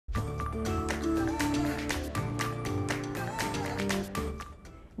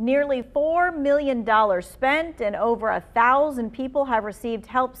Nearly $4 million spent and over 1,000 people have received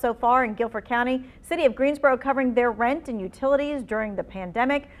help so far in Guilford County. City of Greensboro covering their rent and utilities during the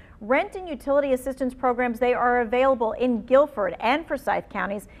pandemic. Rent and utility assistance programs, they are available in Guilford and Forsyth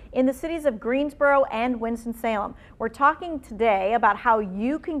counties in the cities of Greensboro and Winston-Salem. We're talking today about how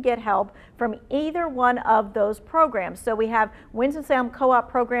you can get help from either one of those programs. So we have Winston-Salem Co-op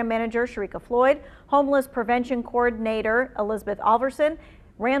Program Manager Sharika Floyd, Homeless Prevention Coordinator Elizabeth Alverson,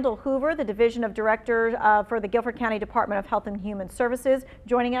 Randall Hoover, the Division of Director for the Guilford County Department of Health and Human Services,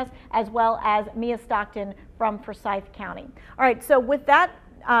 joining us, as well as Mia Stockton from Forsyth County. All right, so with that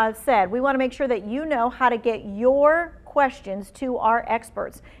said, we want to make sure that you know how to get your questions to our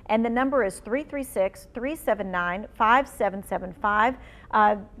experts. And the number is 336-379-5775.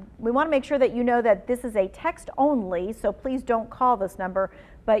 We want to make sure that you know that this is a text only, so please don't call this number,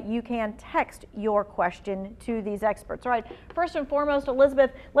 but you can text your question to these experts. All right, first and foremost, Elizabeth,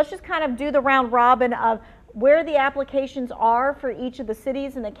 let's just kind of do the round robin of where the applications are for each of the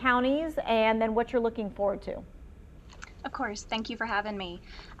cities and the counties, and then what you're looking forward to. Of course, thank you for having me.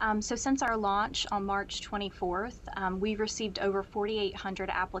 So since our launch on March 24th, we've received over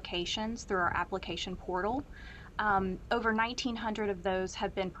 4,800 applications through our application portal. Over 1,900 of those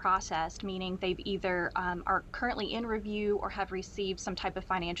have been processed, meaning they've either are currently in review or have received some type of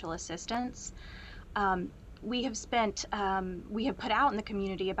financial assistance. We have put out in the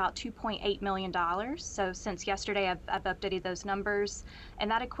community about $2.8 million. So since yesterday, I've updated those numbers,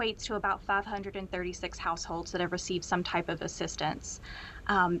 and that equates to about 536 households that have received some type of assistance.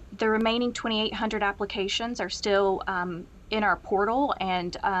 The remaining 2,800 applications are still in our portal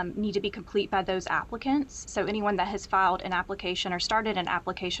and need to be complete by those applicants. So anyone that has filed an application or started an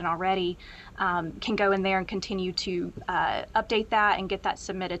application already can go in there and continue to update that and get that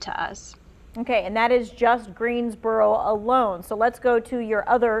submitted to us. Okay, and that is just Greensboro alone. So let's go to your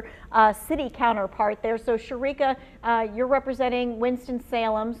other city counterpart there. So Sharika, you're representing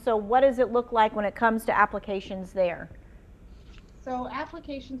Winston-Salem. So what does it look like when it comes to applications there? So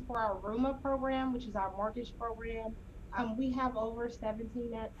applications for our RUMA program, which is our mortgage program, we have over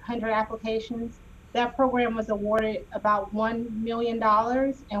 1,700 applications. That program was awarded about $1 million,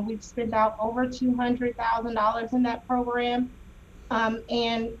 and we've spent out over $200,000 in that program.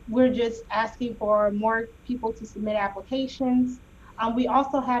 And we're just asking for more people to submit applications. We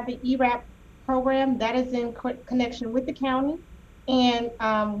also have the ERAP program that is in connection with the county. And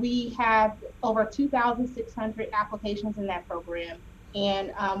we have over 2,600 applications in that program.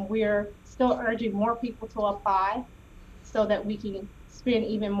 And we're still urging more people to apply so that we can spend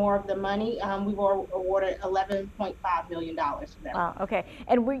even more of the money. We were awarded $11.5 million for that. Okay,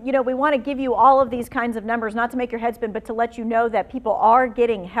 and we want to give you all of these kinds of numbers, not to make your head spin, but to let you know that people are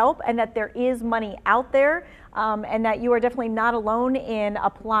getting help and that there is money out there, and that you are definitely not alone in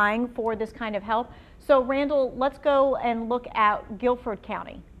applying for this kind of help. So Randall, let's go and look at Guilford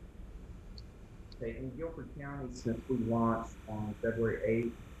County. Okay, in Guilford County, since we launched on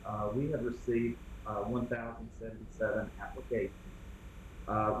February 8th, we have received 1,077 applications.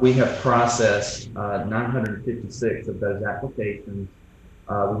 We have processed 956 of those applications.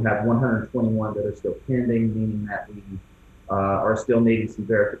 We have 121 that are still pending, meaning that we are still needing some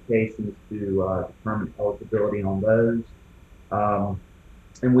verifications to determine eligibility on those.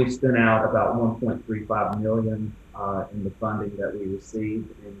 And we've spent out about $1.35 million in the funding that we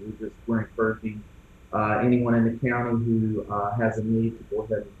received, and we're encouraging anyone in the county who has a need to go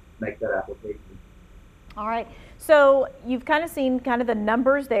ahead and make that application. All right, so you've kind of seen kind of the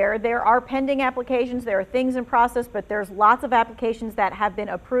numbers there. There are pending applications, there are things in process, but there's lots of applications that have been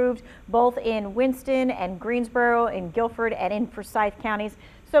approved, both in Winston and Greensboro, in Guilford and in Forsyth counties.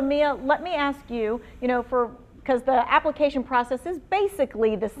 So Mia, let me ask you, because the application process is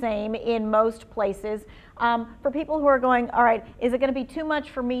basically the same in most places. For people who are going, all right, is it going to be too much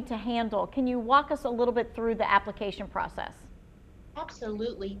for me to handle? Can you walk us a little bit through the application process?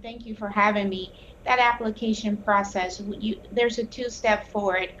 Absolutely. Thank you for having me. That application process, there's a two-step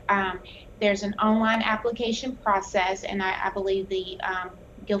for it. There's an online application process, and I believe the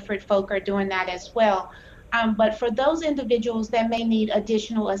Guilford folk are doing that as well. But for those individuals that may need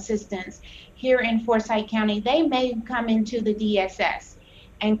additional assistance here in Forsyth County, they may come into the DSS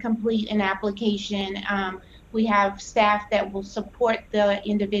and complete an application. We have staff that will support the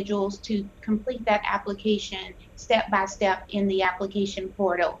individuals to complete that application step by step in the application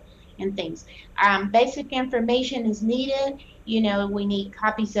portal and things. Basic information is needed. We need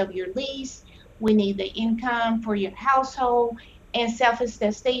copies of your lease. We need the income for your household and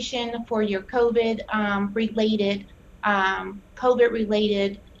self-attestation for your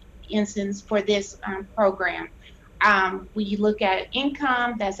COVID-related instance for this program. We look at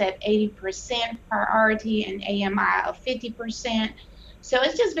income that's at 80% priority and AMI of 50%. So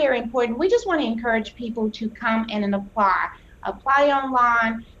it's just very important. We just want to encourage people to come in and apply. Apply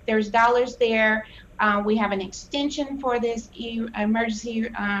online. There's dollars there. We have an extension for this emergency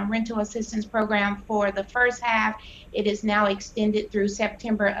rental assistance program for the first half. It is now extended through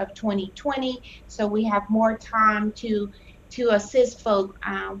September of 2020. So we have more time to assist folk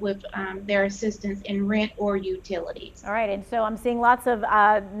with their assistance in rent or utilities. All right, and so I'm seeing lots of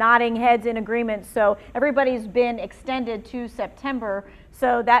nodding heads in agreement. So everybody's been extended to September.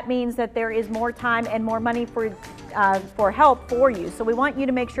 So that means that there is more time and more money for help for you. So we want you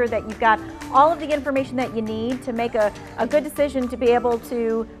to make sure that you've got all of the information that you need to make a good decision to be able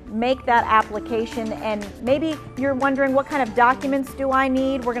to make that application. And maybe you're wondering, what kind of documents do I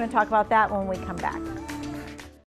need? We're going to talk about that when we come back.